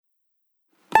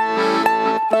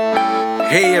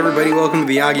Hey everybody, welcome to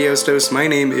the Agiostos. My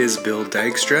name is Bill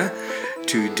Dykstra.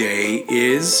 Today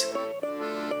is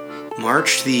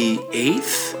March the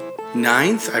 8th,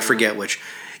 9th, I forget which.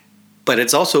 But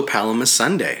it's also Palamas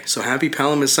Sunday, so happy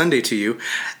Palamas Sunday to you.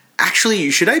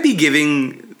 Actually, should I be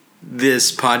giving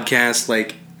this podcast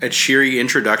like a cheery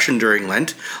introduction during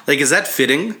Lent? Like, is that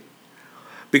fitting?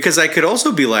 Because I could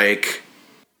also be like,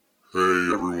 hey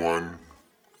everyone,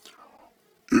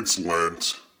 it's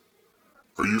Lent.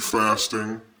 Are you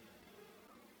fasting?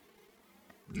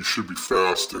 You should be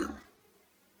fasting.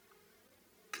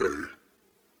 Okay.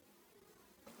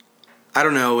 I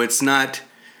don't know, it's not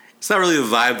really the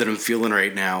vibe that I'm feeling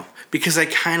right now. Because I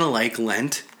kind of like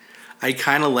Lent. I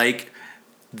kind of like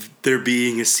there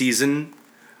being a season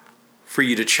for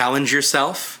you to challenge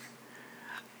yourself.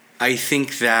 I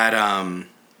think that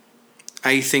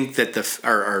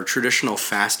our traditional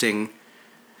fasting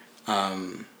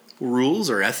rules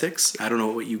or ethics, I don't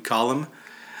know what you call them,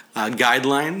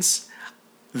 guidelines,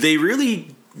 they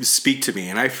really speak to me,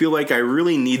 and I feel like I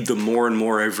really need them more and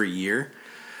more every year.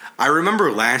 I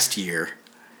remember last year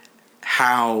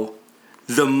how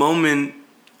the moment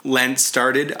Lent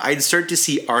started, I'd start to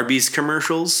see Arby's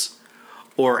commercials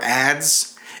or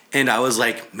ads, and I was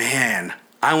like, man,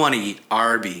 I want to eat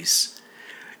Arby's,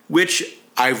 which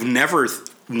I've never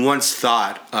once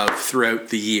thought of throughout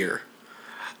the year.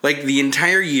 Like, the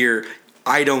entire year,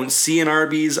 I don't see an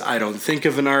Arby's, I don't think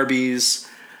of an Arby's.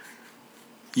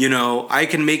 You know, I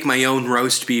can make my own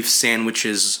roast beef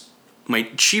sandwiches, my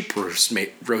cheap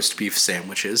roast beef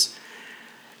sandwiches,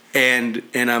 and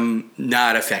I'm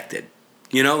not affected.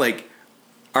 You know, like,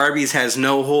 Arby's has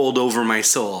no hold over my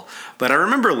soul. But I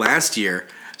remember last year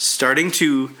starting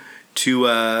to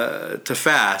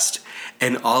fast,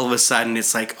 and all of a sudden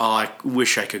it's like, oh, I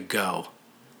wish I could go.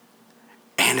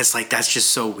 And it's like, that's just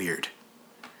so weird.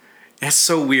 That's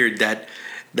so weird that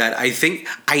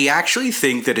I actually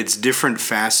think that it's different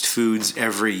fast foods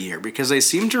every year, because I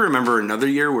seem to remember another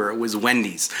year where it was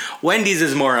Wendy's. Wendy's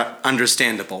is more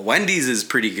understandable. Wendy's is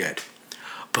pretty good.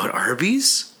 But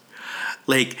Arby's?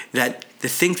 Like, that, to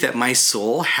think that my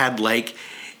soul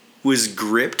was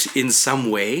gripped in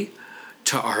some way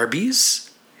to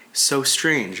Arby's? So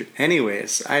strange.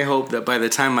 Anyways, I hope that by the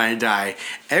time I die,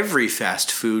 every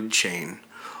fast food chain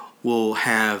will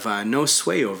have no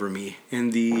sway over me in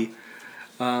the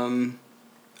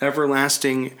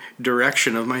everlasting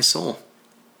direction of my soul.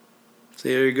 So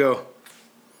there you go.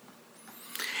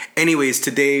 Anyways,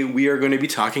 today we are going to be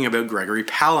talking about Gregory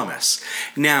Palamas.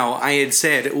 Now, I had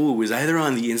said, it was either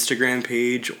on the Instagram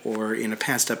page or in a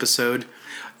past episode,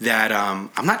 that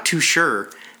I'm not too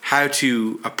sure how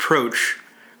to approach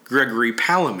Gregory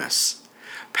Palamas.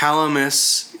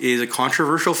 Palamas is a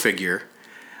controversial figure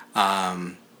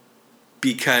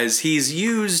because he's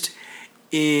used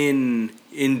in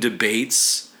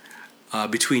debates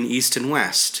between East and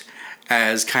West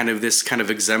as this kind of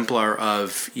exemplar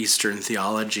of Eastern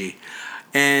theology.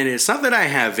 And it's not that I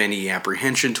have any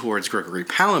apprehension towards Gregory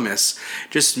Palamas,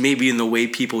 just maybe in the way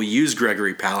people use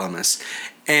Gregory Palamas,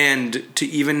 and to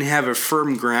even have a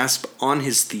firm grasp on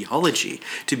his theology,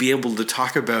 to be able to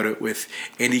talk about it with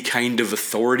any kind of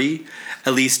authority,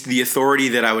 at least the authority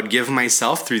that I would give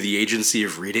myself through the agency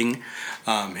of reading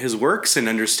his works and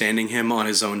understanding him on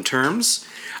his own terms.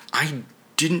 I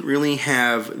didn't really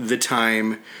have the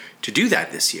time to do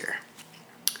that this year.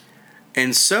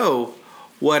 And so,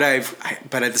 but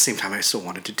at the same time, I still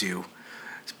wanted to do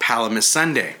Palamas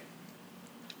Sunday.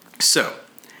 So,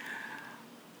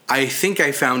 I think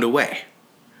I found a way,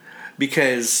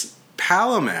 because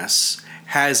Palamas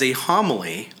has a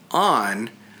homily on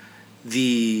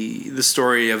the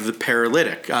story of the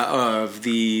paralytic, of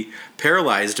the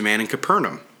paralyzed man in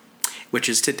Capernaum, which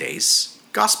is today's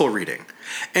gospel reading.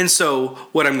 And so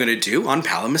what I'm going to do on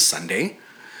Palamas Sunday,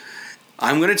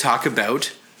 I'm going to talk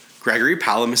about Gregory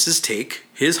Palamas' take,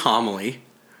 his homily,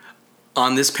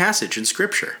 on this passage in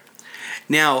Scripture.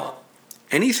 Now,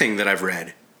 anything that I've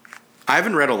read, I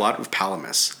haven't read a lot of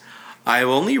Palamas. I've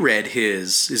only read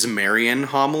his Marian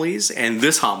homilies and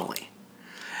this homily.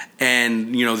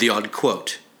 And, the odd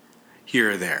quote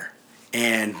here or there.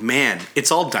 And man,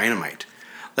 it's all dynamite.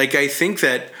 Like, I think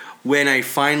that when I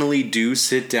finally do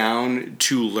sit down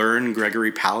to learn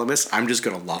Gregory Palamas, I'm just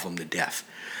going to love him to death.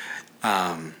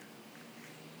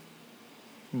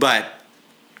 But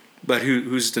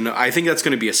who's to know? I think that's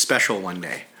going to be a special one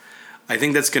day. I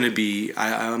think that's going to be,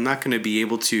 I'm not going to be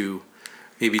able to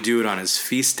maybe do it on his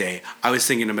feast day. I was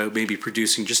thinking about maybe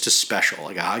producing just a special,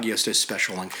 like a Hagiostos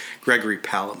special on Gregory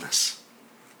Palamas.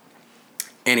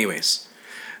 Anyways,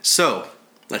 so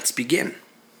let's begin.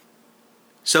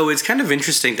 So it's kind of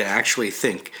interesting to actually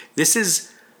think. This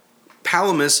is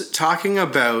Palamas talking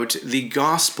about the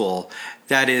gospel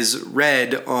that is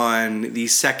read on the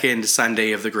second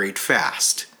Sunday of the Great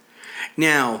Fast.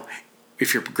 Now,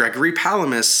 if you're Gregory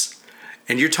Palamas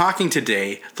and you're talking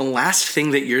today, the last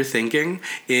thing that you're thinking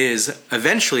is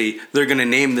eventually they're going to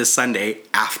name this Sunday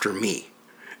after me.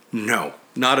 No,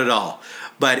 not at all.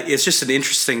 But it's just an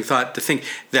interesting thought to think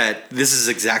that this is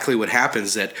exactly what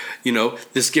happens, that,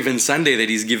 this given Sunday that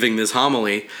he's giving this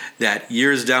homily, that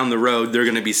years down the road, they're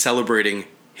going to be celebrating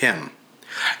him.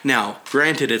 Now,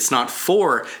 granted, it's not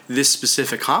for this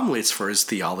specific homily, it's for his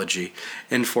theology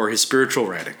and for his spiritual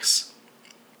writings.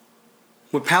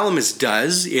 What Palamas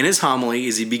does in his homily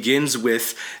is he begins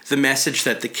with the message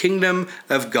that the kingdom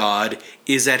of God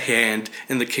is at hand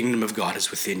and the kingdom of God is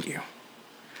within you.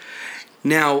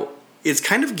 Now, it's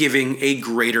kind of giving a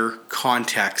greater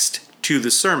context to the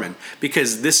sermon,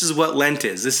 because this is what Lent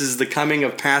is. This is the coming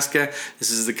of Pascha, this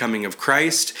is the coming of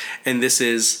Christ, and this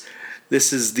is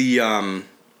the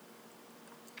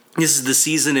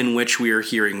season in which we are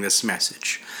hearing this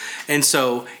message. And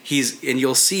so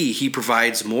you'll see he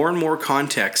provides more and more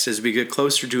context as we get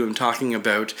closer to him talking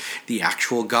about the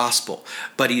actual gospel.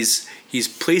 But he's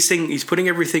putting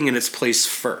everything in its place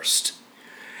first.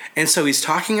 And so he's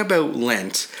talking about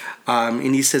Lent,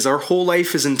 and he says our whole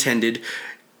life is intended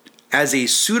as a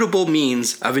suitable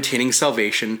means of attaining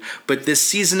salvation, but this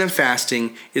season of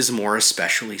fasting is more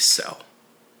especially so.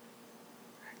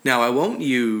 Now, I won't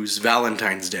use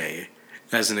Valentine's Day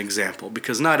as an example,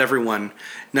 because not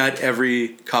every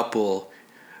couple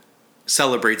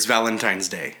celebrates Valentine's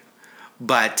Day,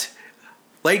 but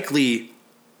likely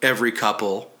every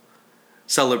couple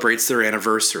celebrates their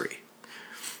anniversary.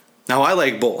 Now, I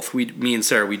like both. Me and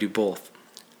Sarah, we do both.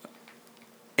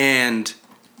 And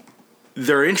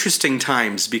they're interesting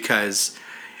times because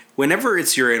whenever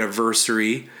it's your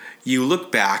anniversary, you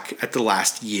look back at the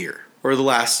last year or the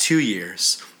last 2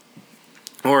 years,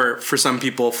 or for some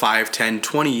people, 5, 10,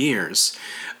 20 years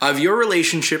of your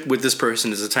relationship with this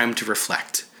person is a time to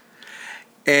reflect.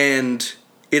 And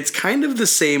it's kind of the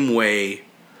same way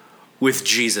with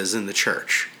Jesus in the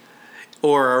church,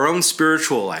 or our own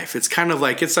spiritual life. It's kind of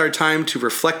like it's our time to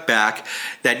reflect back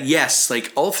that, yes,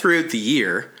 like all throughout the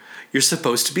year, you're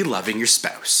supposed to be loving your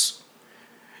spouse.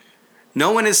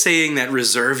 No one is saying that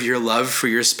reserve your love for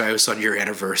your spouse on your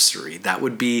anniversary. That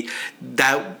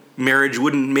marriage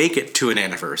wouldn't make it to an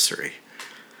anniversary.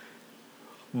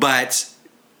 But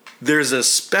there's a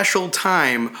special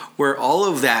time where all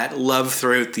of that love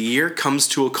throughout the year comes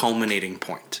to a culminating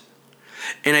point.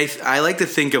 And I like to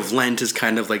think of Lent as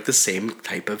kind of like the same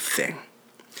type of thing.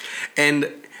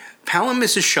 And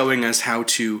Palamas is showing us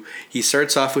he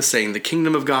starts off with saying the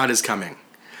kingdom of God is coming,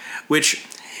 which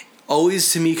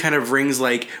always to me kind of rings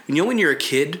like, when you're a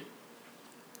kid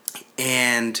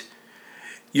and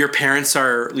your parents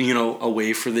are,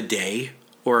 away for the day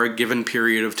or a given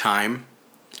period of time,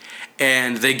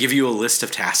 and they give you a list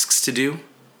of tasks to do,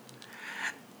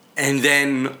 and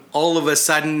then all of a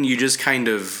sudden you just kind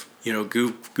of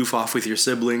goof off with your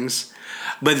siblings.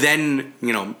 But then,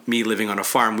 me living on a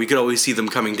farm, we could always see them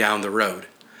coming down the road.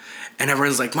 And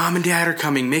everyone's like, Mom and Dad are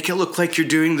coming. Make it look like you're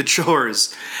doing the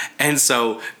chores. And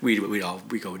so we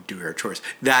go do our chores.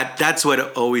 That's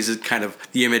what always is kind of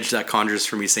the image that conjures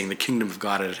for me, saying the kingdom of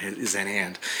God is at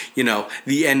hand.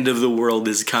 The end of the world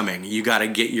is coming. You got to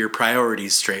get your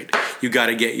priorities straight. You got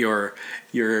to get your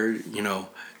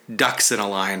ducks in a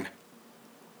line.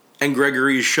 And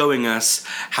Gregory is showing us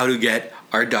how to get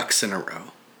our ducks in a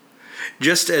row.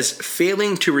 Just as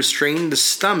failing to restrain the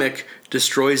stomach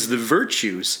destroys the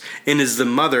virtues and is the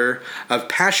mother of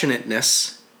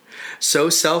passionateness, so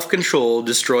self-control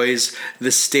destroys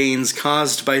the stains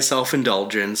caused by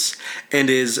self-indulgence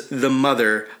and is the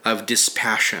mother of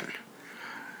dispassion.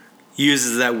 He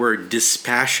uses that word,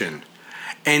 dispassion.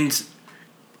 And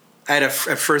at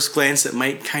first glance, it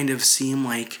might kind of seem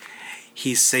like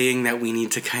he's saying that we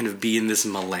need to kind of be in this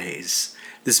malaise,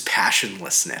 this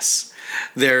passionlessness.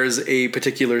 There's a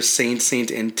particular Saint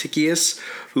Antichius,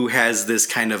 who has this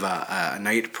kind of a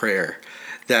night prayer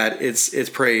that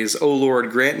it prays, O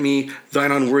Lord, grant me,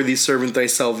 thine unworthy servant, thy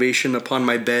salvation upon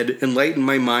my bed. Enlighten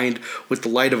my mind with the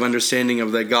light of understanding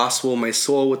of thy gospel, my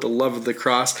soul with the love of the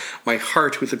cross, my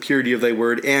heart with the purity of thy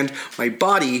word, and my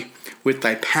body with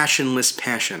thy passionless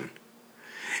passion.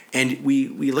 And we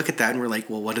look at that and we're like,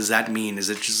 well, what does that mean? Is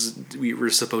it just we're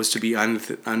supposed to be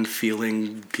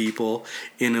unfeeling people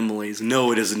in a malaise?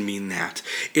 No, it doesn't mean that.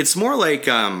 It's more like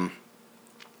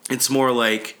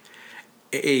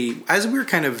as we were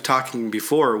kind of talking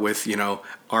before with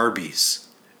Arby's,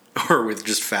 or with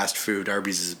just fast food.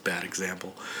 Arby's is a bad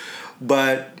example,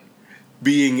 but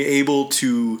being able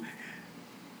to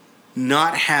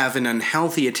not have an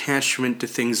unhealthy attachment to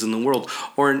things in the world,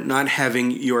 or not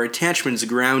having your attachments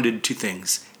grounded to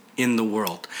things in the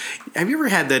world. Have you ever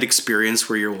had that experience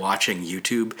where you're watching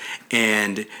YouTube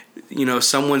and,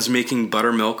 someone's making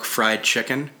buttermilk fried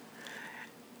chicken,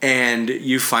 and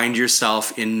you find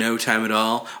yourself in no time at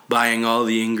all buying all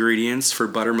the ingredients for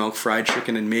buttermilk fried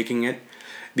chicken and making it,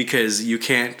 because you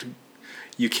can't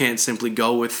simply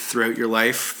go with throughout your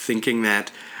life thinking that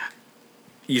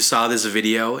you saw this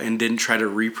video and didn't try to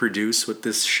reproduce what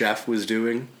this chef was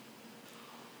doing?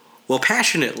 Well,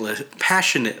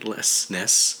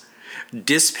 passionatelessness,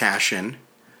 dispassion,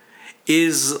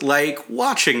 is like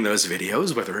watching those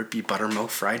videos, whether it be buttermilk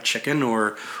fried chicken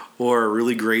or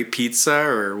really great pizza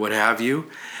or what have you,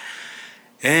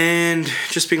 and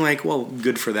just being like, well,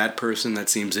 good for that person. That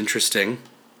seems interesting,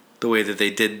 the way that they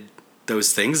did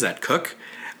those things, that cook.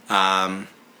 And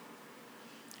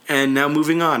now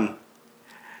moving on,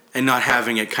 and not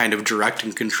having it kind of direct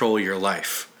and control your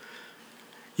life.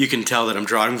 You can tell that I'm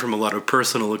drawing from a lot of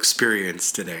personal experience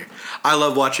today. I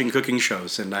love watching cooking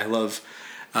shows, and I love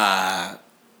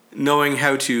knowing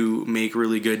how to make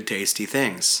really good, tasty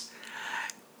things.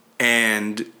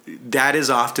 And that is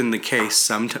often the case.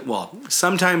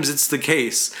 Sometimes it's the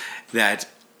case that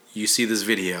you see this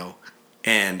video,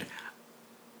 and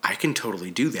I can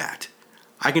totally do that.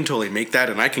 I can totally make that,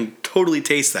 and I can totally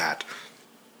taste that.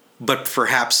 But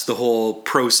perhaps the whole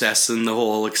process and the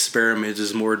whole experiment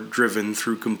is more driven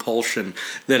through compulsion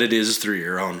than it is through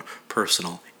your own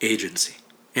personal agency.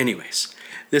 Anyways,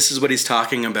 this is what he's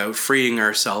talking about, freeing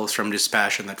ourselves from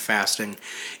dispassion, that fasting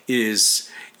is,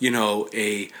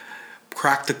 a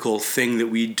practical thing that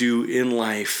we do in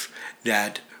life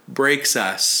that breaks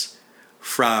us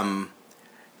from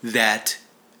that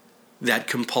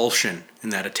compulsion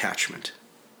and that attachment.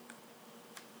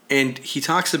 And he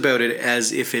talks about it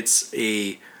as if it's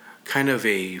a kind of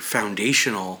a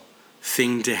foundational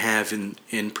thing to have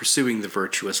in pursuing the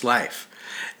virtuous life.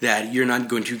 That you're not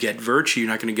going to get virtue, you're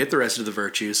not going to get the rest of the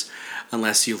virtues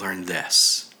unless you learn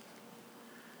this.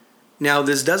 Now,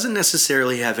 this doesn't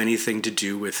necessarily have anything to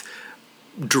do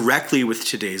directly with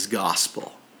today's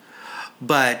gospel.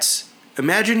 But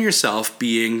imagine yourself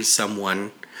being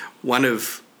one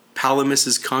of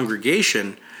Palamas's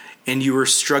congregation, and you were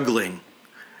struggling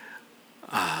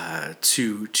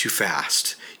to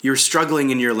fast. You're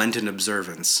struggling in your Lenten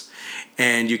observance,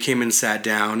 and you came and sat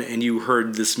down and you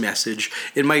heard this message.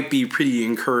 It might be pretty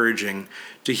encouraging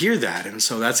to hear that, and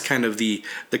so that's kind of the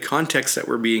context that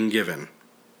we're being given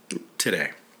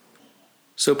today.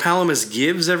 So Palamas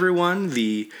gives everyone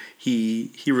he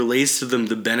relays to them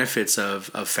the benefits of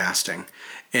fasting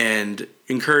and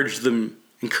encourages them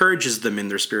in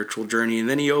their spiritual journey, and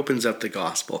then he opens up the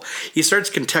gospel. He starts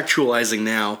contextualizing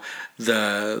now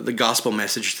the gospel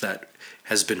message that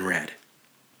has been read.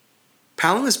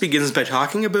 Palamas begins by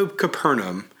talking about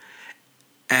Capernaum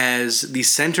as the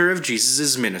center of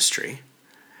Jesus' ministry,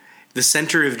 the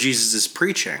center of Jesus'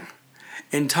 preaching,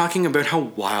 and talking about how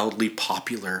wildly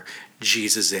popular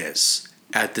Jesus is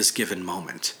at this given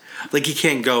moment. Like, he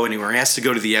can't go anywhere. He has to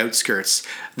go to the outskirts,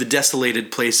 the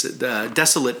desolate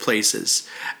places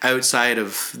outside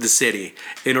of the city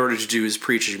in order to do his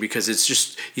preaching, because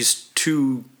he's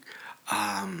too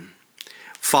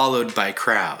followed by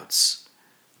crowds.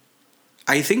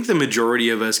 I think the majority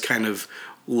of us kind of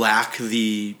lack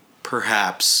the,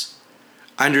 perhaps,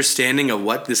 understanding of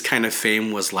what this kind of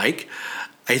fame was like.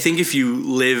 I think if you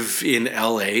live in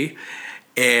LA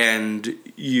and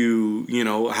you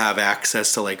have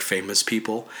access to like famous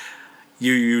people,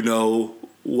 you know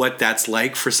what that's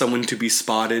like for someone to be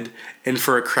spotted and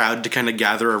for a crowd to kind of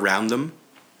gather around them.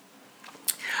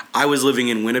 I was living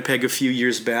in Winnipeg a few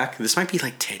years back. This might be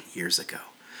like 10 years ago.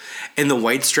 And the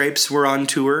White Stripes were on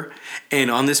tour.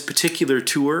 And on this particular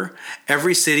tour,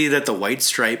 every city that the White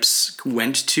Stripes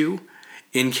went to,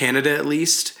 in Canada at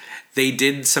least, they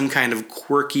did some kind of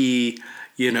quirky,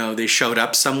 they showed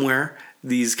up somewhere,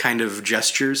 these kind of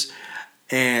gestures.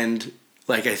 And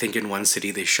like, I think in one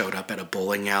city they showed up at a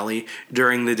bowling alley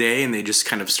during the day and they just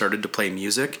kind of started to play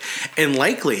music. And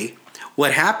likely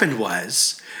what happened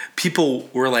was people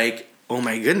were like, oh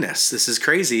my goodness, this is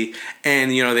crazy.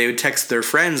 And, they would text their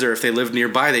friends, or if they lived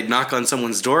nearby, they'd knock on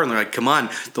someone's door and they're like, come on,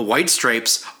 the White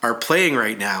Stripes are playing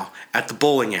right now at the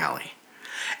bowling alley.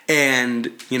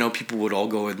 And, people would all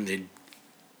go and they'd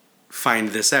find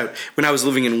this out. When I was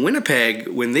living in Winnipeg,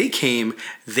 when they came,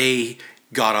 they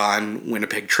got on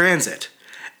Winnipeg Transit.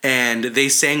 And they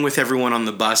sang with everyone on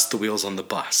the bus, The Wheels on the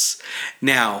Bus.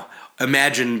 Now,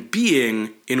 imagine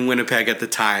being in Winnipeg at the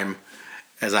time,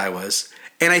 as I was.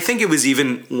 And I think it was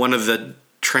even one of the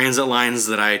transit lines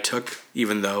that I took,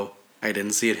 even though I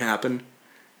didn't see it happen.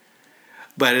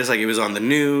 But it's like it was on the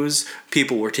news.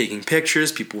 People were taking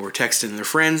pictures. People were texting their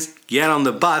friends. Get on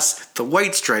the bus. The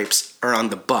White Stripes are on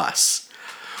the bus.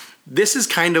 This is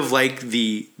kind of like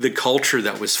the culture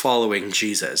that was following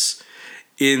Jesus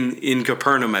in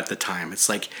Capernaum at the time. It's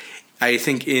like, I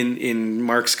think in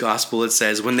Mark's gospel it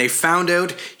says, when they found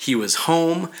out he was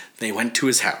home, they went to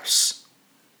his house.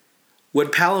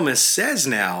 What Palamas says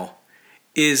now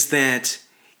is that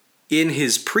in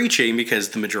his preaching, because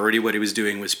the majority of what he was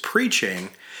doing was preaching,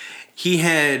 he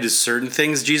had certain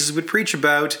things Jesus would preach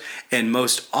about, and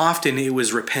most often it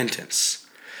was repentance.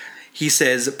 He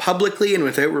says, publicly and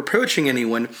without reproaching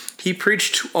anyone, he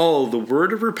preached to all the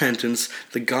word of repentance,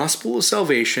 the gospel of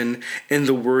salvation, and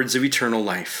the words of eternal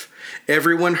life.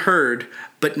 Everyone heard,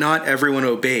 but not everyone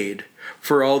obeyed.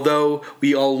 For although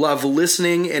we all love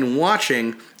listening and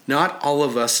watching, not all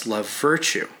of us love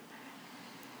virtue.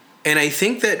 And I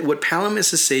think that what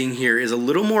Palamas is saying here is a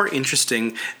little more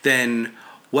interesting than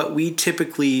what we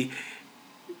typically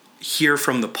hear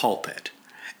from the pulpit.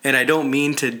 And I don't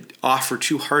mean to offer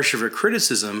too harsh of a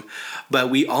criticism, but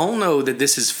we all know that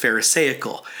this is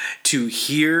Pharisaical. To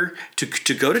hear,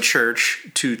 to go to church,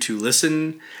 to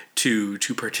listen, to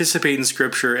participate in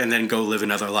Scripture, and then go live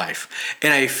another life.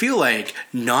 And I feel like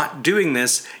not doing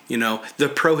this,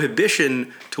 the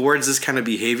prohibition towards this kind of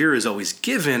behavior is always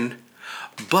given,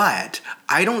 but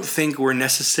I don't think we're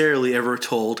necessarily ever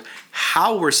told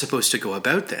how we're supposed to go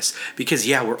about this. Because,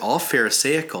 we're all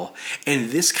Pharisaical,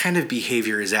 and this kind of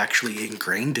behavior is actually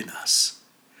ingrained in us.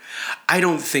 I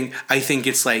think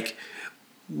it's like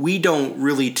we don't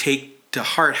really take to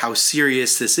heart how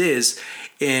serious this is,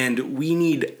 and we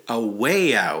need a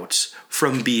way out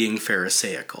from being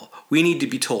Pharisaical. We need to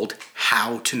be told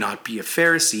how to not be a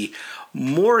Pharisee,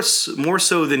 more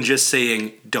so than just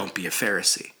saying, don't be a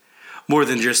Pharisee. More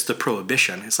than just the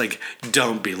prohibition. It's like,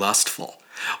 don't be lustful.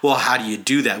 Well, how do you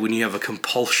do that when you have a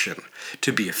compulsion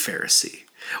to be a Pharisee?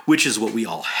 Which is what we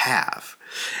all have.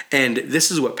 And this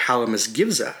is what Palamas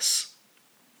gives us.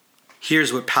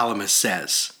 Here's what Palamas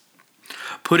says.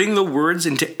 Putting the words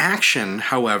into action,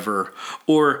 however,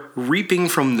 or reaping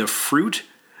from the fruit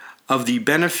of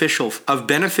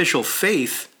beneficial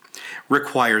faith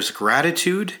requires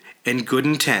gratitude and good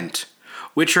intent,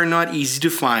 which are not easy to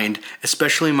find,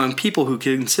 especially among people who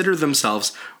consider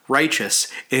themselves righteous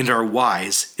and are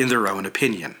wise in their own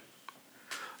opinion.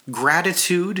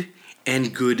 Gratitude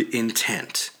and good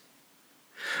intent.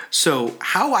 So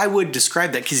how I would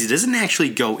describe that, because he doesn't actually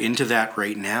go into that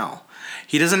right now.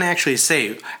 He doesn't actually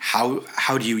say how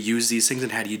do you use these things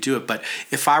and how do you do it. But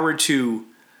if I were to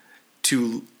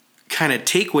kind of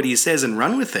take what he says and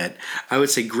run with it, I would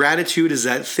say gratitude is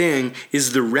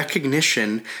the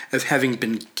recognition of having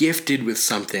been gifted with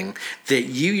something that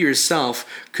you yourself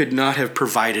could not have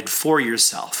provided for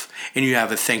yourself, and you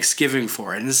have a thanksgiving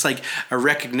for it. And it's like a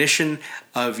recognition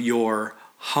of your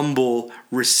humble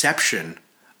reception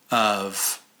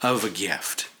of a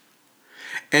gift.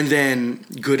 And then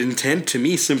good intent to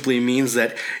me simply means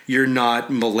that you're not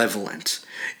malevolent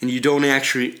and you don't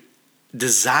actually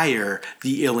desire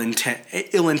the ill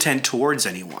intent towards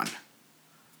anyone.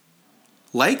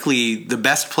 Likely, the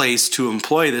best place to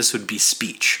employ this would be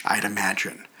speech, I'd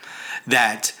imagine.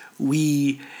 That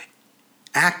we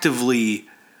actively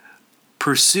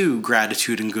pursue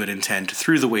gratitude and good intent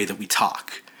through the way that we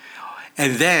talk.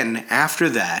 And then, after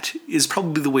that, is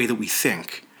probably the way that we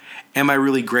think. Am I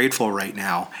really grateful right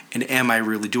now? And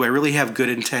do I really have good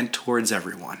intent towards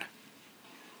everyone?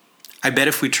 I bet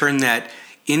if we turn that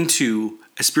into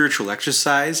a spiritual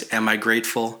exercise, am I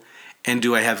grateful, and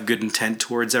do I have good intent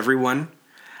towards everyone?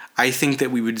 I think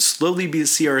that we would slowly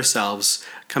see ourselves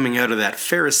coming out of that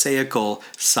Pharisaical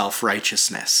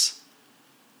self-righteousness.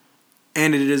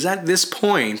 And it is at this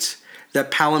point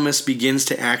that Palamas begins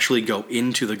to actually go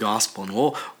into the gospel.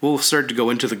 And we'll start to go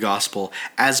into the gospel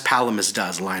as Palamas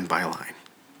does, line by line.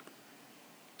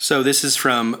 So this is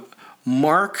from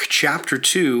Mark chapter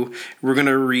 2. We're going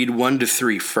to read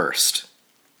 1-3 first.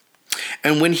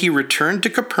 And when he returned to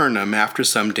Capernaum after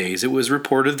some days, it was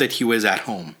reported that he was at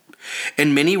home.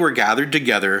 And many were gathered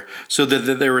together, so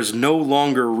that there was no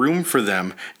longer room for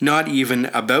them, not even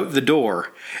about the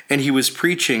door. And he was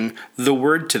preaching the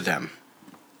word to them.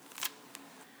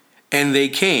 And they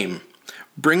came,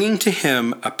 bringing to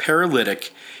him a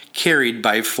paralytic carried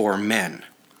by 4 men.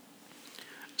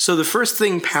 So the first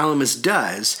thing Palamas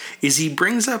does is he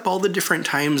brings up all the different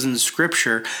times in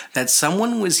Scripture that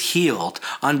someone was healed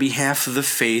on behalf of the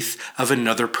faith of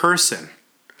another person.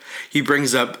 He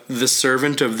brings up the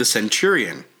servant of the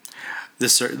centurion. The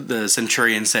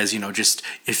centurion says,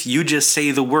 if you just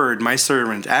say the word, my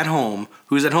servant at home,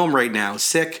 who's at home right now,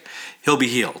 sick, he'll be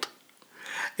healed.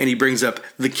 and he brings up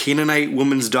the Canaanite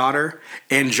woman's daughter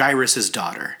and Jairus'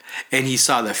 daughter. And he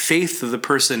saw the faith of the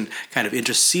person kind of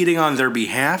interceding on their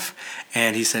behalf.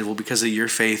 And he said, well, because of your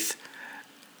faith,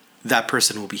 that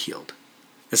person will be healed,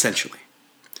 essentially.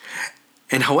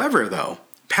 And however, though,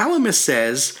 Palamas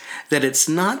says that it's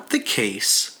not the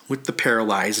case with the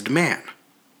paralyzed man.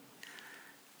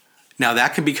 Now,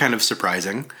 that can be kind of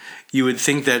surprising. You would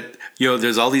think that,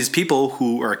 there's all these people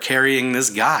who are carrying this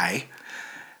guy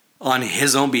on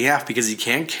his own behalf because he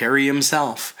can't carry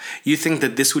himself. You think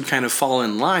that this would kind of fall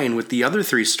in line with the other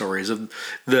three stories of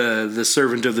the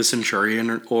servant of the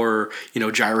centurion or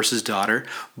Jairus' daughter,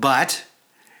 but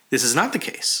this is not the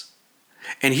case.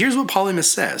 And here's what Palamas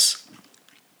says.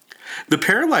 The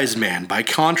paralyzed man, by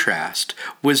contrast,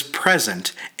 was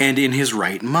present and in his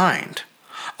right mind,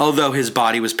 although his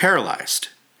body was paralyzed.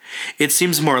 It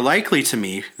seems more likely to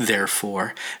me,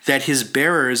 therefore, that his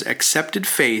bearers accepted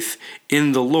faith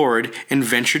in the Lord and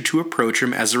ventured to approach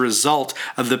him as a result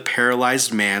of the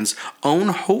paralyzed man's own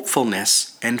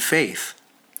hopefulness and faith.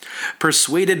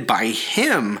 Persuaded by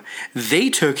him, they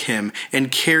took him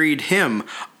and carried him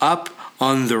up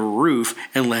on the roof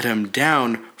and let him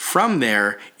down from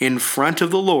there in front of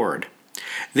the Lord.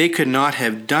 They could not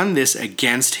have done this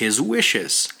against his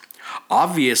wishes.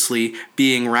 Obviously,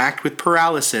 being racked with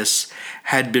paralysis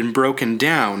had been broken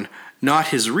down, not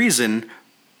his reason,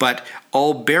 but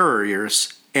all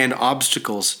barriers and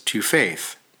obstacles to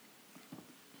faith.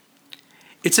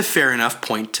 It's a fair enough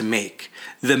point to make.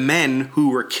 The men who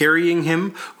were carrying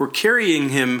him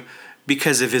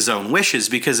because of his own wishes,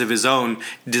 because of his own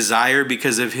desire,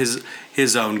 because of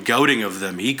his own goading of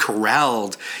them. He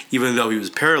corralled, even though he was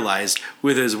paralyzed,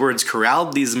 with his words,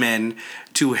 corralled these men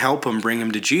to help him, bring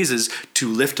him to Jesus, to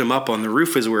lift him up on the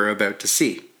roof as we're about to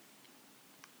see.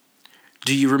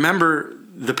 Do you remember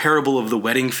the parable of the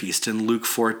wedding feast in Luke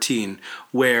 14,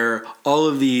 where all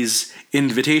of these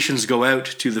invitations go out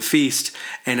to the feast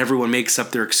and everyone makes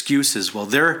up their excuses? Well,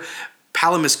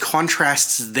 Palamas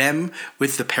contrasts them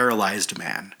with the paralyzed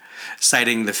man,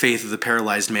 citing the faith of the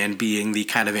paralyzed man being the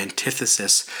kind of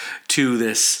antithesis to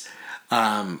this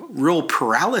real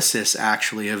paralysis,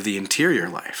 actually, of the interior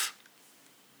life.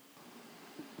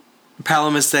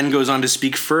 Palamas then goes on to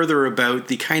speak further about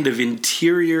the kind of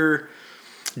interior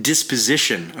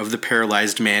disposition of the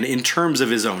paralyzed man in terms of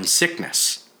his own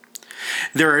sickness.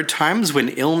 There are times when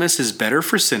illness is better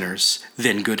for sinners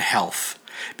than good health,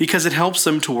 because it helps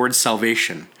them towards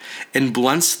salvation and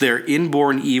blunts their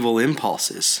inborn evil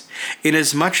impulses.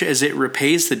 Inasmuch as it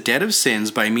repays the debt of sins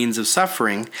by means of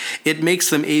suffering, it makes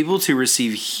them able to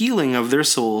receive healing of their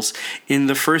souls in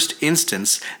the first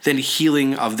instance, then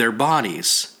healing of their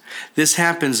bodies. This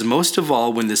happens most of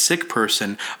all when the sick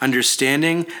person,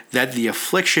 understanding that the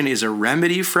affliction is a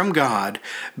remedy from God,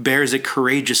 bears it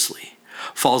courageously,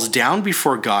 falls down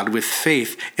before God with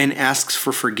faith, and asks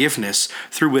for forgiveness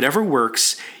through whatever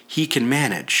works he can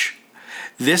manage.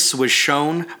 This was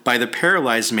shown by the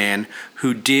paralyzed man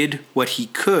who did what he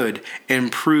could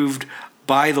and proved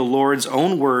by the Lord's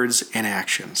own words and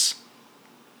actions.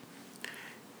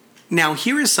 Now,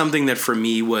 here is something that for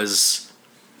me was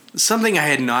something I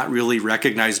had not really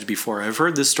recognized before. I've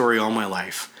heard this story all my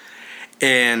life,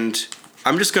 and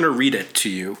I'm just going to read it to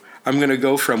you. I'm going to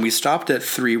go we stopped at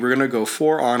 3, we're going to go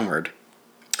 4 onward.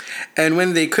 And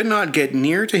when they could not get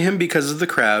near to him because of the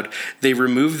crowd, they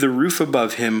removed the roof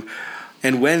above him,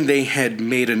 and when they had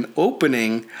made an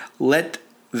opening,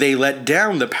 they let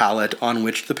down the pallet on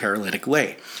which the paralytic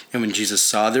lay. And when Jesus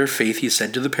saw their faith, he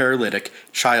said to the paralytic,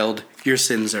 "Child, your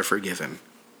sins are forgiven."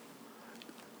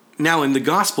 Now, in the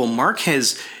gospel, Mark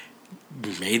has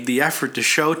made the effort to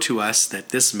show to us that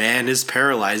this man is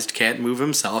paralyzed, can't move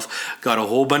himself, got a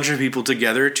whole bunch of people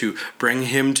together to bring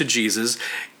him to Jesus,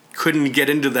 couldn't get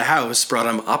into the house, brought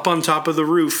him up on top of the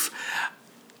roof,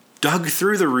 dug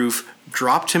through the roof,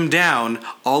 dropped him down.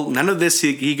 None of this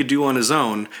he could do on his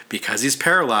own because he's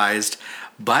paralyzed,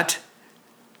 but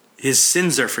his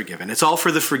sins are forgiven. It's all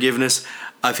for the forgiveness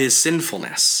of his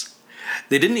sinfulness.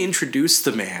 They didn't introduce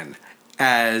the man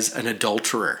as an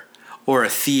adulterer or a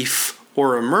thief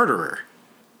or a murderer.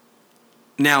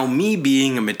 Now, me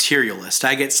being a materialist,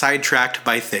 I get sidetracked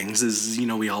by things, as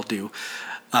we all do,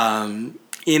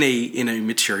 in a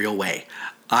material way.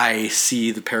 I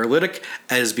see the paralytic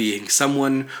as being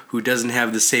someone who doesn't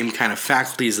have the same kind of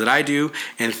faculties that I do,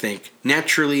 and think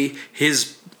naturally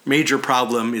his major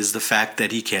problem is the fact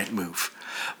that he can't move.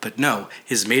 But no,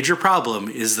 his major problem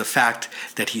is the fact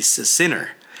that he's a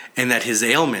sinner, and that his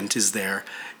ailment is there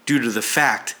due to the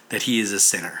fact that he is a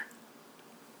sinner.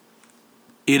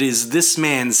 It is this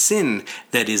man's sin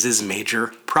that is his major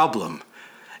problem,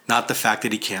 not the fact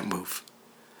that he can't move.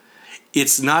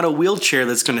 It's not a wheelchair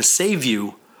that's going to save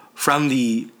you from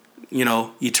the,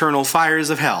 eternal fires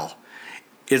of hell.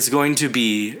 It's going to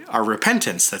be our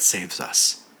repentance that saves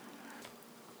us.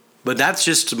 But that's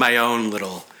just my own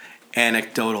little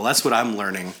anecdotal. That's what I'm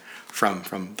learning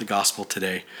from the gospel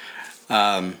today.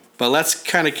 But let's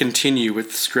kind of continue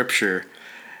with scripture.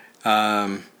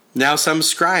 Now some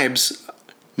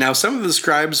of the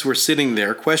scribes were sitting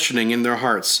there questioning in their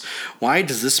hearts, "Why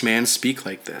does this man speak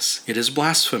like this? It is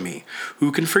blasphemy.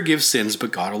 Who can forgive sins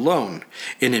but God alone?"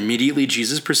 And immediately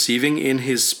Jesus, perceiving in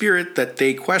his spirit that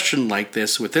they questioned like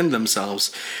this within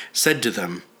themselves, said to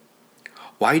them,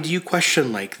 "Why do you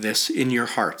question like this in your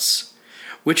hearts?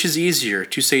 Which is easier,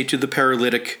 to say to the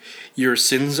paralytic, 'Your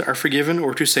sins are forgiven,'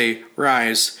 or to say,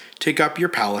 'Rise, take up your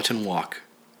pallet and walk'?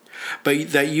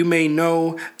 But that you may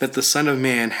know that the Son of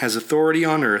Man has authority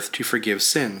on earth to forgive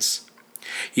sins."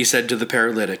 He said to the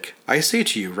paralytic, "I say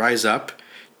to you, rise up,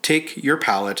 take your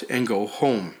pallet, and go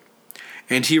home."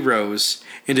 And he rose,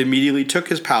 and immediately took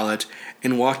his pallet,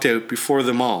 and walked out before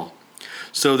them all,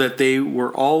 so that they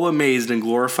were all amazed and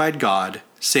glorified God,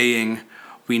 saying,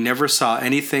 "We never saw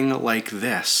anything like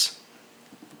this."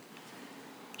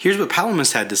 Here's what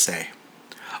Palamas had to say.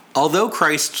 Although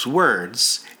Christ's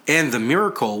words and the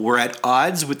miracle were at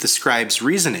odds with the scribes'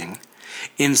 reasoning,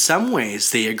 in some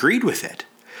ways they agreed with it.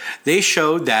 They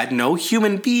showed that no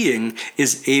human being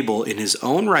is able in his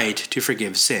own right to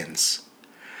forgive sins.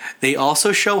 They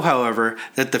also show, however,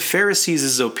 that the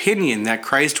Pharisees' opinion that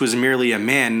Christ was merely a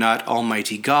man, not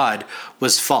Almighty God,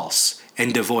 was false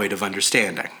and devoid of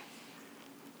understanding.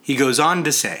 He goes on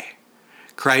to say,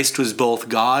 Christ was both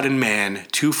God and man,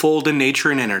 twofold in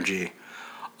nature and energy.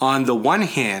 On the one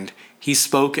hand, he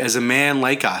spoke as a man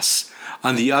like us.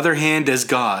 On the other hand, as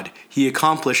God, he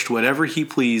accomplished whatever he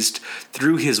pleased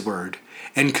through his word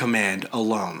and command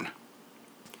alone.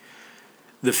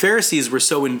 The Pharisees were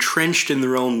so entrenched in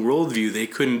their own worldview, they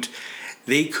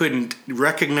couldn't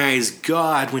recognize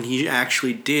God when he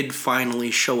actually did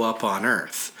finally show up on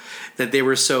earth. That they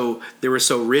were so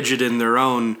rigid in their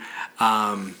own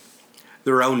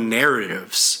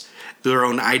narratives, their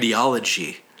own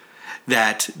ideology,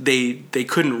 that they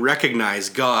couldn't recognize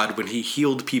God when he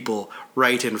healed people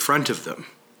right in front of them.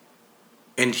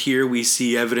 And here we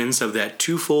see evidence of that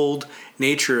twofold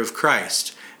nature of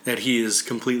Christ, that he is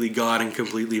completely God and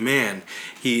completely man.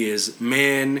 He is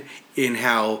man in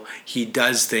how he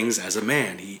does things as a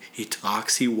man. He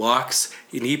talks, he walks,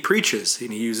 and he preaches,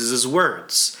 and he uses his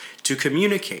words to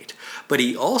communicate. But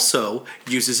he also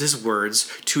uses his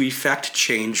words to effect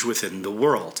change within the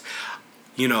world.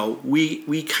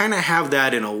 We kind of have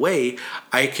that in a way.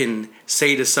 I can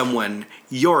say to someone,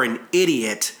 "You're an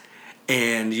idiot,"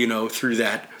 and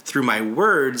through my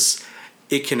words,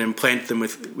 it can implant them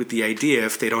with the idea,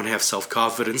 if they don't have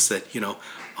self-confidence, that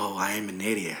 "Oh, I am an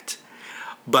idiot."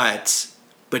 But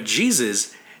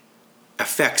Jesus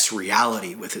affects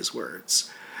reality with his words,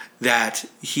 that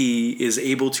he is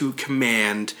able to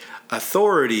command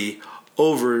authority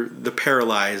over the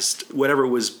paralyzed, whatever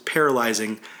was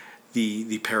paralyzing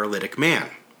the paralytic man.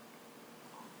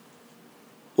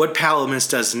 What Palamas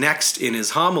does next in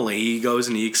his homily, he goes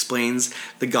and he explains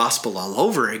the gospel all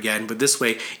over again, but this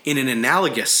way in an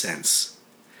analogous sense.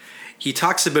 He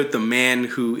talks about the man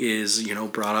who is,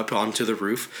 brought up onto the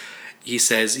roof. He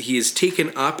says he is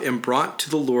taken up and brought to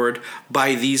the Lord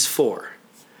by these four: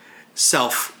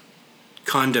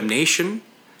 self-condemnation,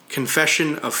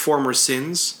 confession of former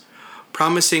sins,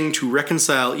 promising to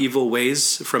reconcile evil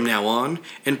ways from now on,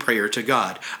 and prayer to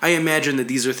God. I imagine that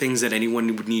these are things that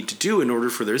anyone would need to do in order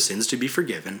for their sins to be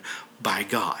forgiven by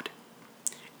God.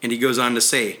 And he goes on to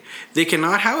say, they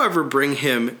cannot, however, bring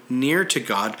him near to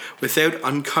God without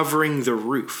uncovering the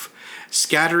roof,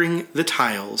 scattering the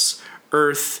tiles,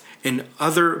 earth, and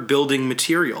other building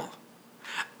material.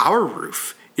 Our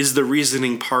roof is the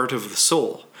reasoning part of the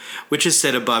soul, which is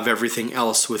set above everything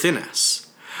else within us.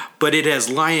 But it has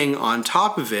lying on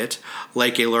top of it,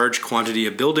 like a large quantity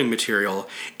of building material,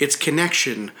 its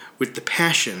connection with the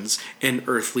passions and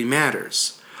earthly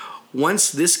matters.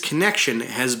 Once this connection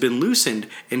has been loosened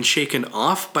and shaken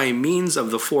off by means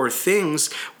of the four things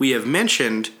we have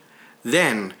mentioned,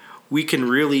 then we can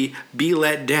really be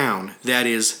let down, that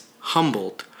is,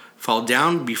 humbled, fall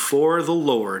down before the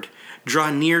Lord,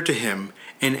 draw near to him,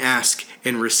 and ask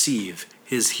and receive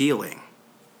his healing.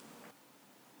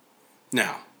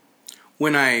 Now,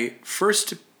 when I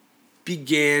first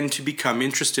began to become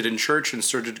interested in church and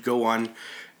started to go on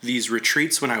these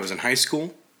retreats when I was in high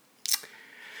school,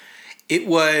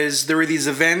 there were these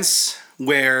events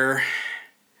where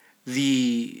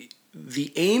the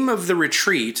aim of the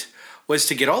retreat was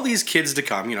to get all these kids to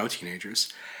come,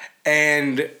 teenagers,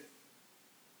 and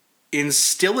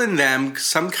instill in them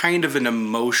some kind of an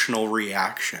emotional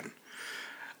reaction,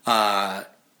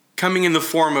 coming in the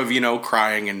form of,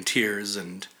 crying and tears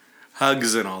and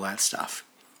hugs and all that stuff.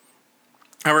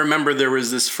 I remember there was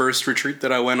this first retreat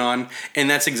that I went on, and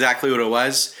that's exactly what it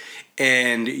was.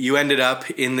 And you ended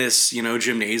up in this,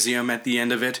 gymnasium at the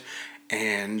end of it,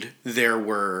 and there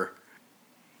were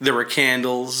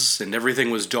candles, and everything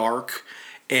was dark,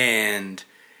 and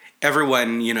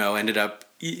everyone, ended up.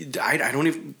 I don't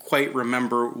even quite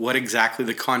remember what exactly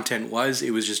the content was.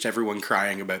 It was just everyone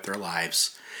crying about their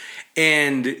lives,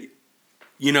 and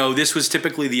this was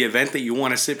typically the event that you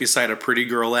want to sit beside a pretty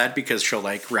girl at because she'll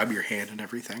rub your hand and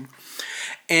everything.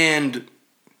 And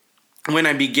when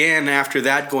I began after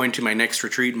that going to my next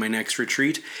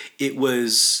retreat, it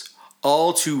was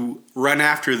all to run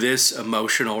after this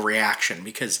emotional reaction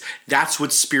because that's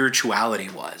what spirituality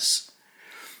was.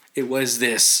 It was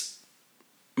this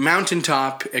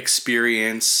mountaintop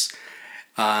experience.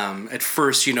 At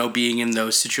first, being in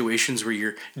those situations where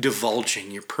you're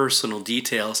divulging your personal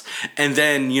details. And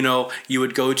then, you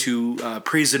would go to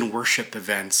praise and worship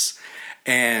events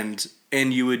and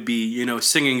you would be,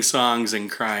 singing songs and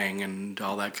crying and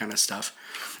all that kind of stuff.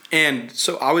 And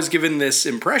so I was given this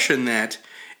impression that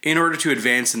in order to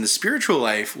advance in the spiritual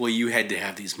life, well, you had to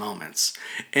have these moments.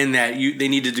 And that they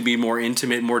needed to be more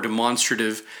intimate, more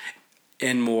demonstrative,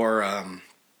 and more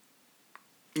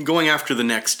going after the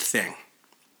next thing.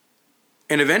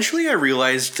 And eventually I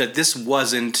realized that this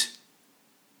wasn't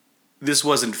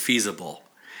feasible.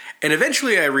 And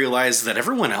eventually I realized that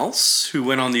everyone else who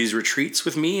went on these retreats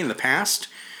with me in the past,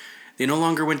 they no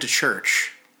longer went to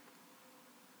church.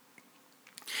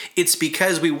 It's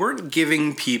because we weren't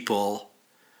giving people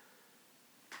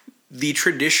the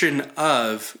tradition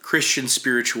of Christian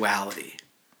spirituality.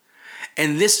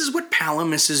 And this is what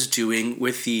Palamas is doing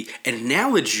with the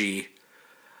analogy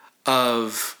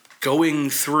of going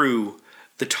through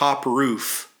the top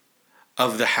roof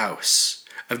of the house,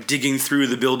 of digging through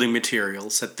the building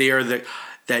materials, that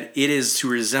it is to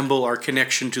resemble our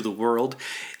connection to the world.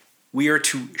 We are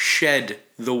to shed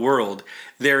the world.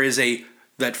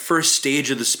 That first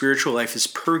stage of the spiritual life is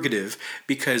purgative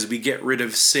because we get rid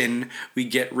of sin, we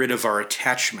get rid of our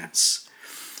attachments.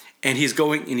 And he's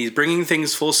bringing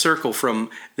things full circle from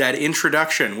that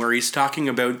introduction where he's talking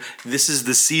about this is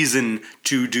the season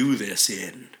to do this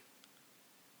in.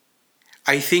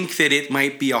 I think that it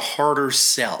might be a harder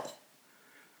sell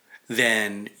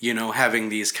than, having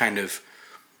these kind of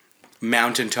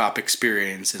mountaintop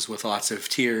experiences with lots of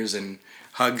tears and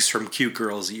hugs from cute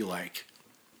girls that you like.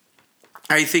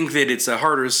 I think that it's a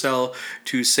harder sell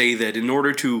to say that in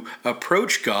order to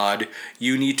approach God,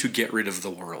 you need to get rid of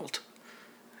the world.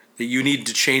 That you need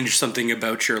to change something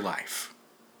about your life.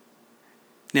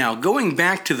 Now, going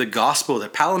back to the gospel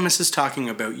that Palamas is talking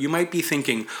about, you might be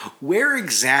thinking, where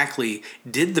exactly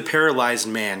did the paralyzed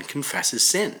man confess his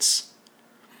sins?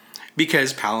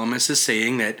 Because Palamas is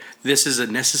saying that this is a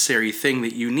necessary thing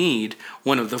that you need,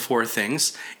 one of the four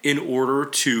things, in order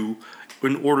to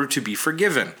be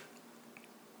forgiven.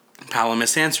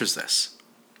 Palamas answers this.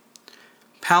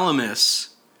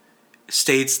 Palamas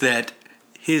states that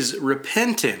his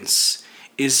repentance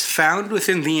is found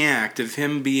within the act of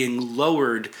him being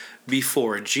lowered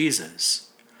before Jesus,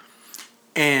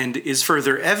 and is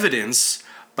further evidenced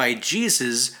by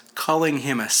Jesus calling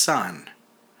him a son.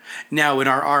 Now, in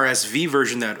our RSV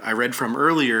version that I read from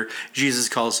earlier, Jesus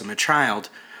calls him a child,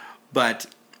 but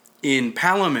in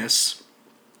Palamas'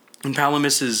 in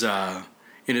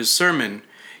his sermon,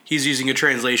 he's using a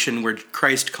translation where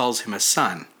Christ calls him a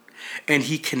son, and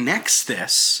he connects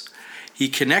this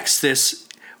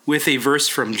with a verse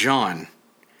from John.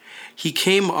 He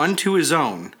came unto his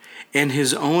own, and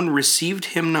his own received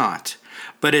him not.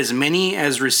 But as many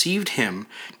as received him,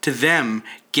 to them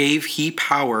gave he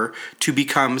power to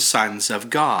become sons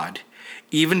of God,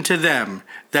 even to them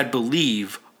that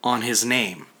believe on his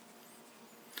name.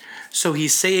 So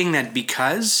he's saying that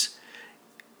because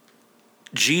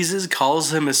Jesus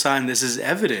calls him a son, this is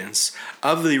evidence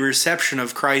of the reception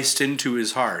of Christ into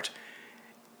his heart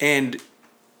and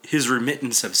his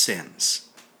remittance of sins.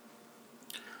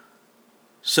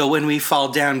 So when we fall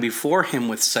down before him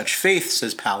with such faith,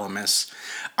 says Palamas,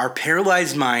 our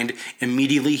paralyzed mind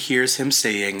immediately hears him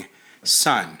saying,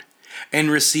 Son,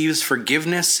 and receives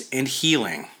forgiveness and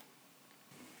healing.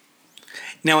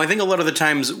 Now, I think a lot of the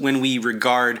times when we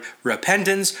regard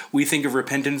repentance, we think of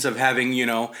repentance of having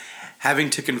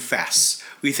to confess.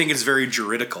 We think it's very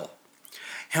juridical.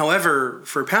 However,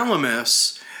 for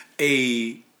Palamas,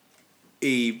 a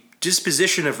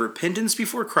disposition of repentance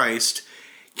before Christ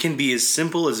can be as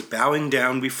simple as bowing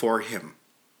down before him.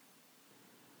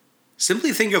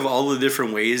 Simply think of all the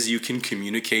different ways you can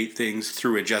communicate things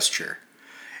through a gesture.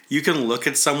 You can look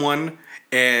at someone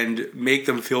and make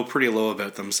them feel pretty low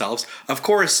about themselves. Of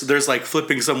course, there's like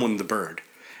flipping someone the bird.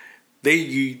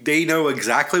 They know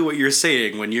exactly what you're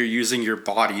saying when you're using your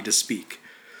body to speak.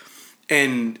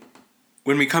 And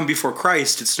when we come before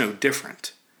Christ, it's no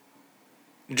different.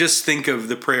 Just think of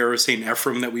the prayer of St.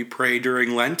 Ephrem that we pray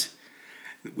during Lent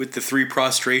with the 3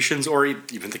 prostrations, or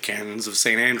even the canons of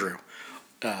St. Andrew.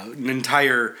 An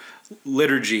entire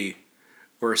liturgy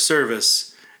or a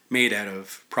service made out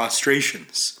of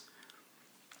prostrations.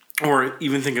 Or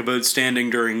even think about standing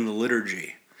during the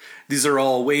liturgy. These are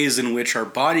all ways in which our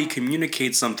body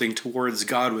communicates something towards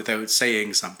God without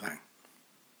saying something.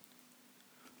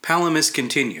 Palamas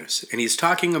continues, and he's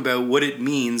talking about what it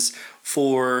means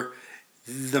for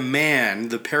the man,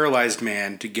 the paralyzed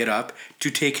man, to get up, to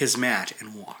take his mat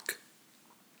and walk.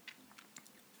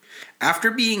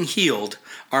 After being healed,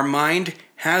 our mind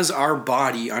has our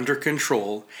body under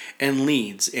control and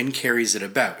leads and carries it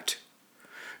about.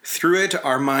 Through it,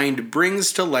 our mind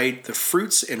brings to light the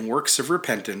fruits and works of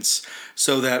repentance,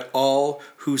 so that all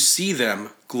who see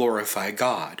them glorify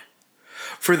God.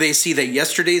 For they see that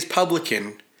yesterday's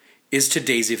publican is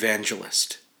today's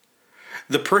evangelist,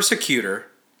 the persecutor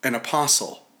an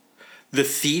apostle, the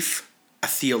thief a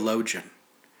theologian,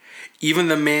 even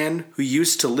the man who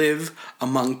used to live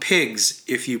among pigs,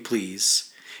 if you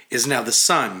please, is now the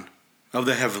son of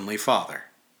the Heavenly Father.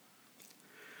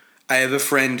 I have a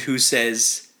friend who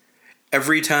says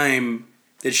every time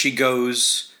that she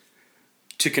goes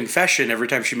to confession, every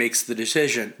time she makes the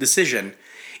decision,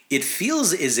 it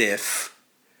feels as if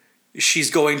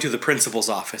she's going to the principal's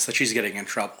office, that she's getting in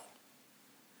trouble.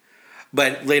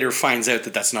 But later finds out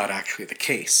that that's not actually the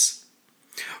case.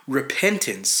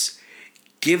 Repentance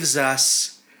gives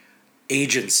us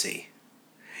agency.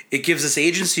 It gives us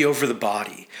agency over the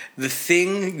body. The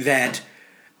thing that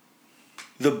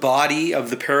the body of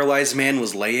the paralyzed man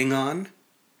was laying on,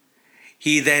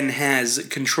 he then has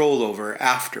control over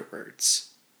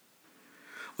afterwards.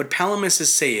 What Palamas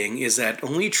is saying is that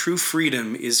only true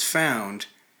freedom is found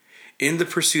in the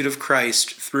pursuit of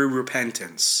Christ through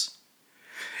repentance.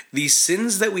 These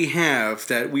sins that we have,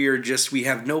 that we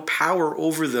have no power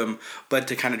over them, but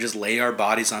to kind of just lay our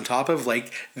bodies on top of,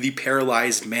 like the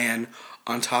paralyzed man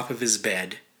on top of his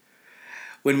bed.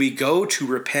 When we go to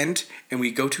repent and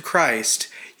we go to Christ,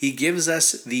 he gives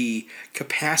us the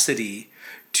capacity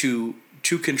to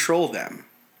control them,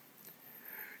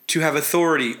 to have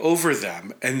authority over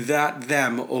them, and that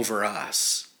them over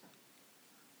us.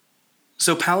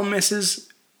 So Palamas's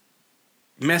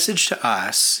message to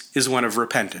us is one of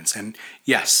repentance. And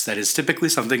yes, that is typically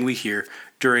something we hear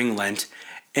during Lent.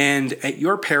 And at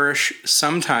your parish,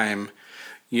 sometime,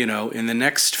 in the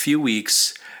next few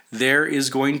weeks, there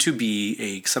is going to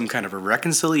be some kind of a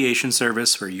reconciliation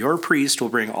service where your priest will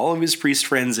bring all of his priest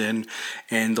friends in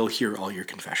and they'll hear all your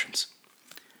confessions.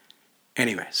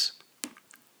 Anyways,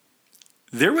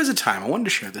 there was a time, I wanted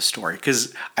to share this story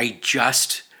because I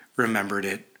just remembered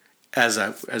it as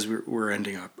we're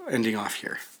ending off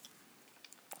here.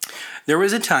 There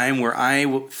was a time where I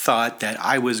thought that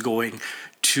I was going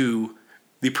to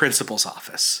the principal's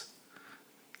office.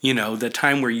 The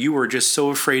time where you were just so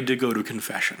afraid to go to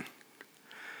confession.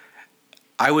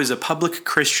 I was a public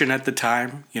Christian at the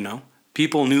time,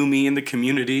 People knew me in the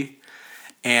community,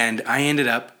 and I ended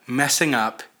up messing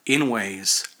up in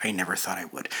ways I never thought I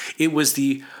would. It was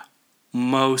the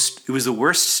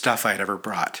worst stuff I'd ever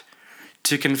brought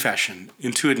to confession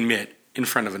and to admit in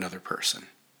front of another person.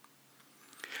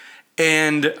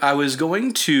 And I was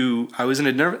in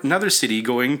another city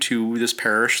going to this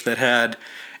parish that had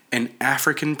an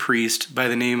African priest by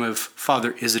the name of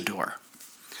Father Isidore.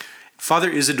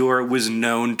 Father Isidore was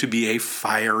known to be a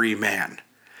fiery man.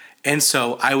 And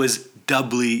so I was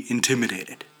doubly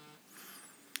intimidated.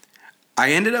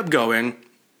 I ended up going,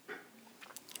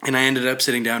 and I ended up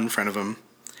sitting down in front of him,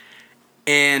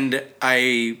 and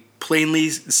I plainly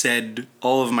said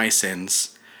all of my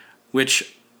sins,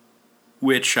 which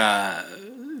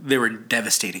they were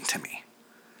devastating to me.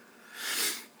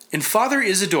 And Father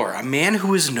Isidore, a man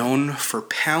who is known for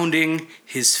pounding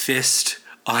his fist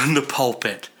on the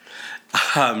pulpit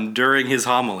during his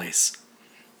homilies,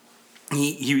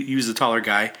 he was a taller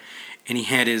guy, and he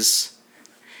had his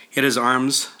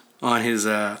arms on his.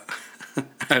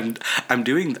 I'm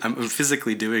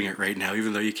physically doing it right now,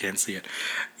 even though you can't see it.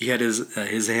 He had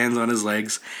his hands on his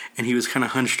legs, and he was kind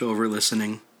of hunched over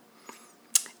listening.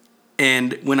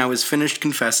 And when I was finished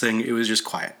confessing, it was just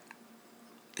quiet,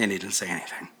 and he didn't say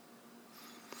anything.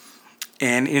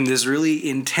 And in this really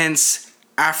intense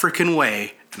African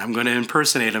way, and I'm going to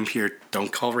impersonate him here,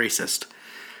 don't call racist,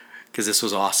 because this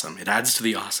was awesome. It adds to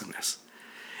the awesomeness.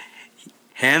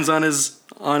 Hands on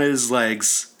his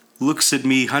legs, looks at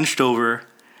me hunched over,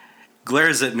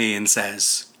 glares at me and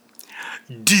says,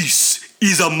 "This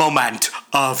is a moment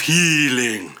of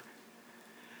healing."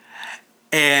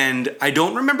 And I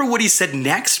don't remember what he said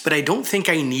next, but I don't think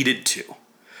I needed to,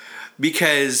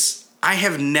 because I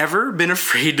have never been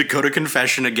afraid to go to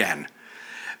confession again.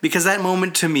 Because that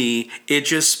moment to me, it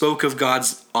just spoke of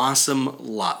God's awesome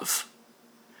love.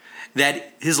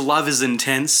 That his love is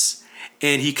intense,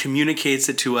 and he communicates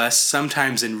it to us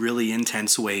sometimes in really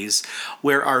intense ways,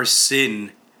 where our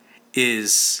sin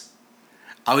is,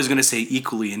 I was going to say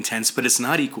equally intense, but it's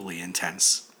not equally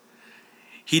intense.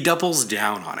 He doubles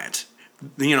down on it.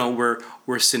 You know,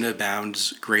 where sin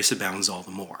abounds, grace abounds all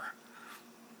the more.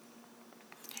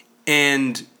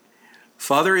 And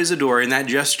Father Isidore, in that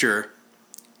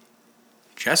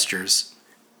gestures,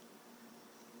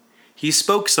 he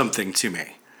spoke something to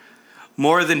me.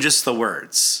 More than just the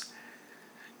words.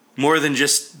 More than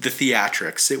just the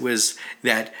theatrics. It was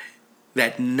that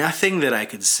nothing that I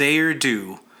could say or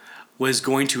do was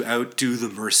going to outdo the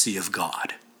mercy of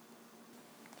God.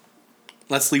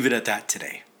 Let's leave it at that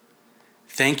today.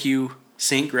 Thank you,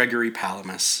 St. Gregory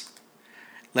Palamas.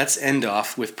 Let's end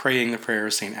off with praying the prayer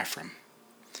of St. Ephrem.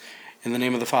 In the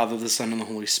name of the Father, the Son, and the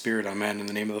Holy Spirit, amen. In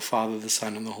the name of the Father, the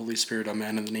Son, and the Holy Spirit,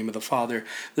 amen. In the name of the Father,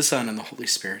 the Son, and the Holy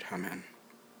Spirit, amen.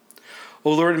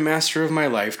 O Lord and Master of my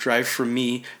life, drive from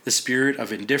me the spirit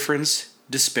of indifference,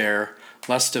 despair,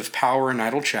 lust of power, and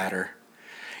idle chatter.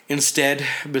 Instead,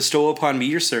 bestow upon me,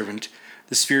 your servant,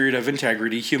 the spirit of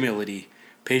integrity, humility,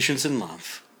 patience, and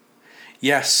love.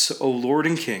 Yes, O Lord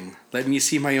and King, let me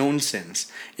see my own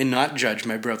sins, and not judge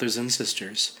my brothers and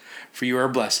sisters. For you are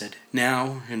blessed,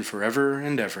 now and forever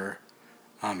and ever.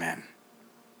 Amen.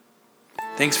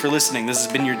 Thanks for listening. This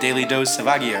has been your daily dose of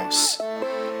Agios.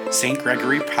 St.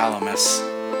 Gregory Palamas.